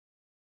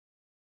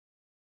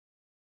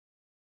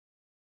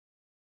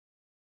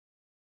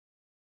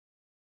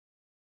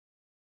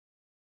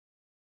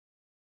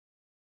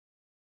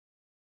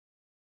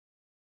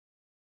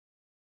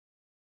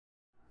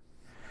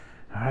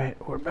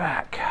we're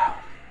back.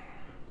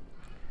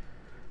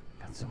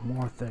 Got some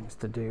more things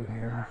to do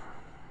here.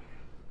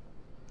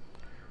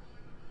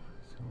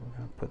 So we're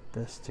going to put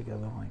this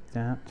together like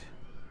that.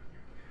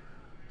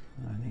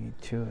 I need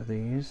 2 of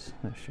these.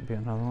 There should be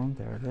another one.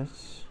 There it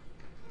is.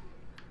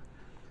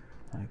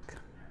 Like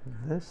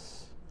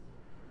this.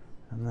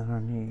 And then I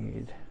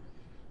need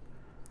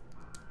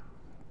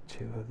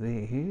 2 of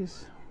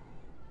these.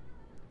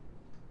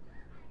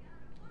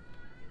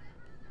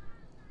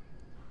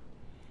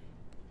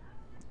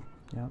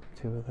 Yep,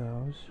 2 of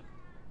those.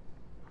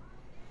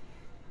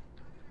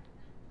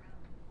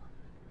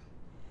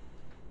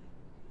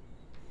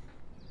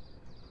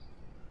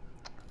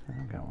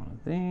 And I've got one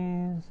of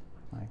these,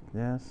 like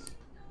this.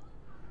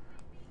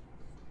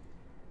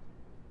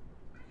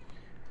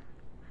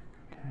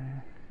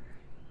 Okay.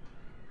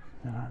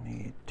 Then I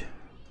need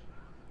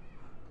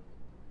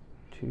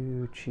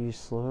 2 cheese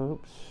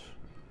slopes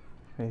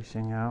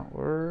facing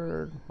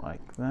outward,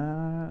 like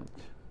that.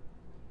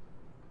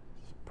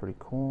 It's pretty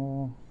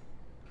cool.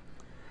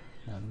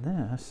 And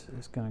this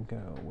is going to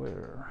go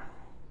where?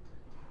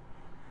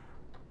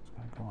 It's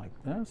going to go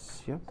like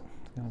this. Yep,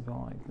 it's going to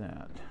go like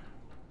that.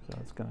 So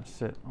it's going to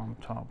sit on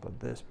top of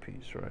this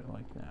piece right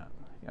like that.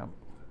 Yep.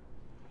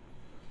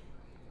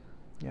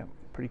 Yep,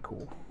 pretty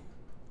cool.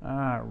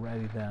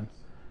 Alrighty then.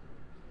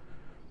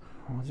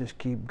 I'll just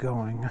keep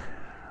going.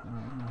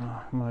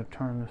 I'm going to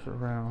turn this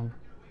around.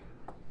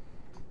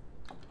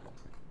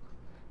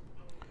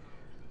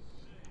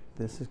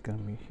 This is going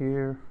to be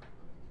here.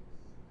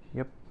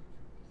 Yep.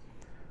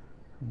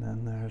 And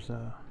then there's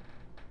a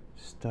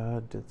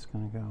stud that's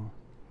going to go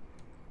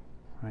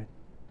right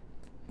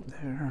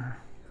there.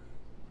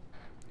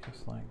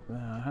 Just like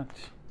that.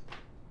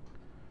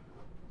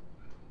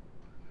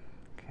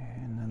 Okay,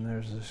 and then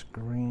there's this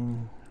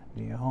green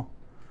deal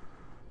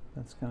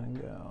that's going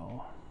to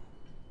go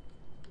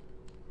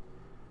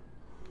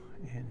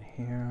in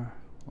here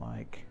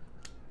like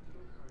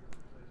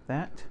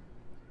that.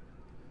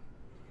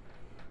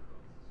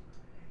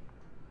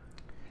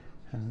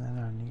 And then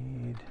I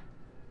need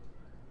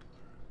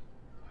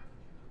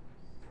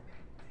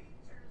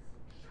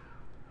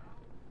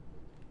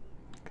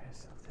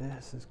so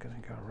this is going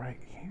to go right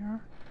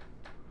here.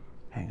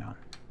 Hang on,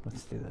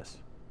 let's do this.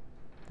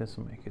 This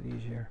will make it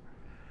easier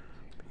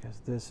because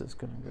this is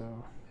going to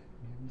go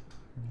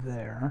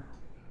there.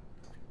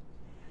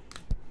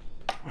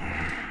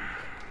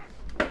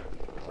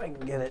 If I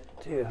can get it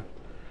to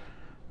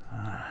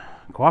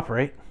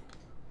cooperate.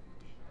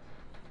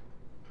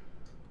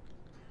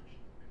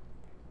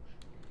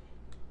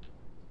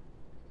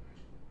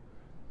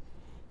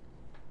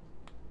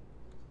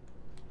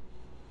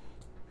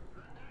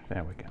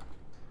 There we go.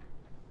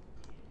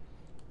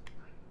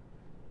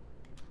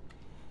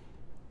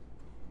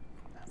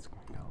 That's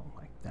going to go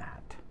like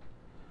that.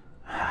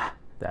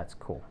 That's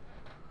cool.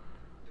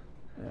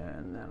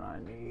 And then I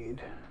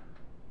need...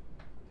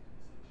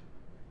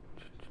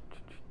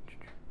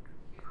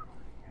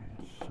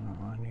 Okay, so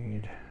I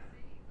need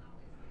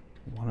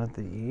one of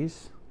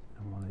these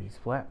and one of these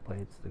flat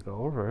plates to go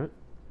over it.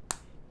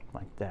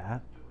 Like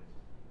that.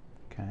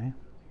 Okay. And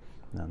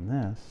then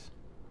this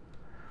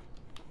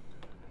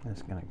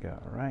is going to go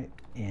right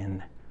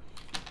in.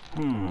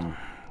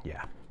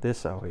 Yeah,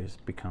 this always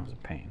becomes a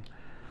pain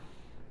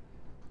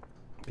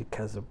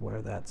because of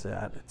where that's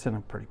at. It's in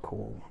a pretty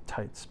cool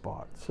tight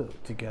spot so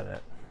to get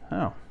it.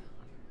 Oh,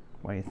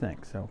 what do you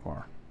think so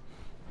far?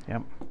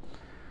 Yep,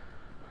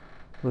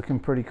 looking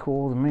pretty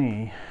cool to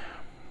me.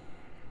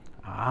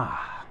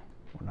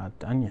 We're not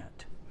done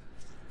yet.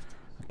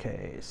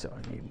 Okay, so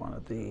I need one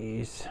of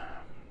these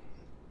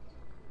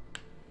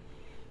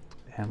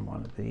and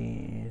one of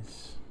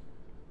these.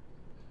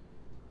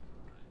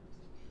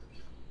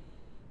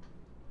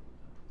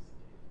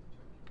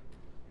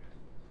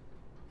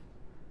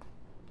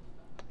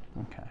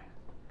 Okay,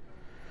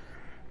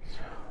 so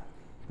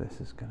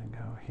this is going to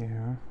go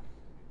here.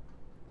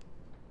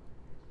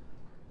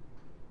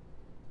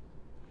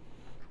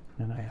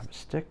 And I have a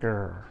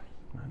sticker.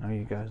 I know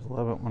you guys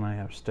love it when I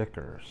have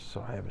stickers,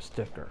 so I have a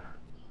sticker.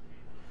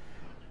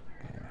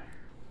 Okay.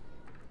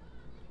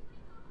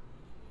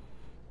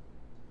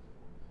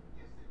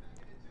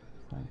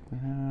 Like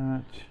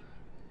that.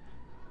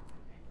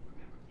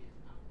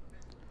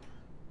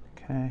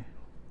 Okay.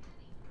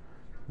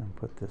 And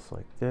put this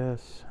like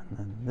this, and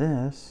then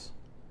this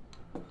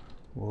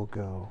will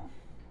go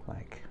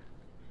like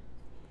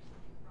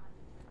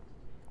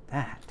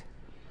that.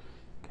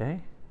 Okay?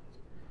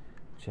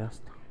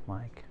 Just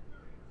like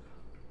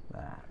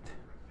that.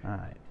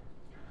 Alright.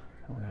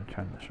 I'm going to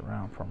turn this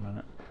around for a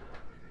minute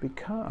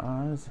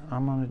because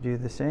I'm going to do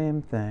the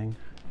same thing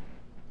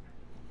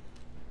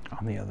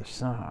on the other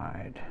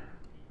side.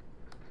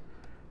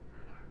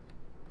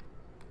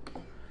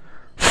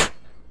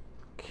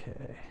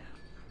 Okay.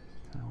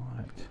 I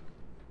want it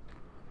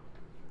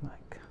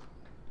like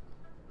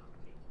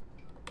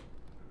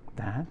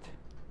that.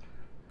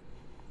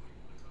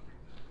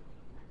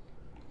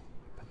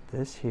 Put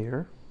this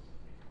here,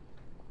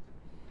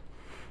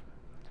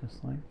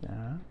 just like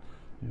that,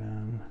 and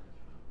then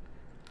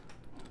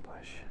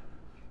push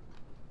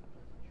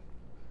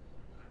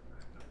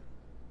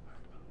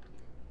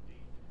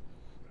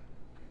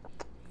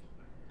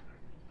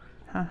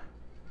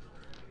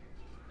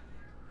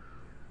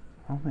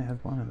only had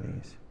one of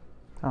these.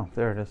 Oh,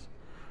 there it is.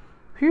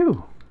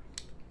 Phew!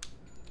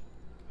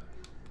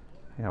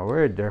 Yeah,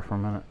 worried there for a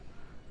minute.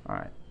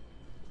 Alright.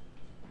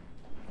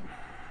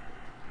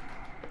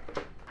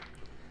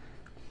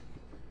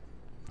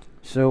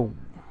 So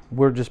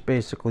we're just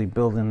basically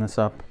building this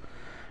up,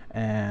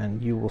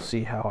 and you will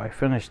see how I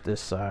finish this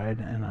side,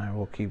 and I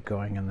will keep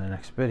going in the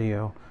next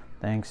video.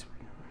 Thanks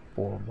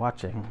for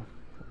watching.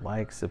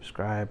 Like,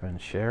 subscribe,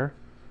 and share.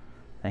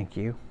 Thank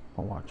you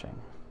for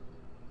watching.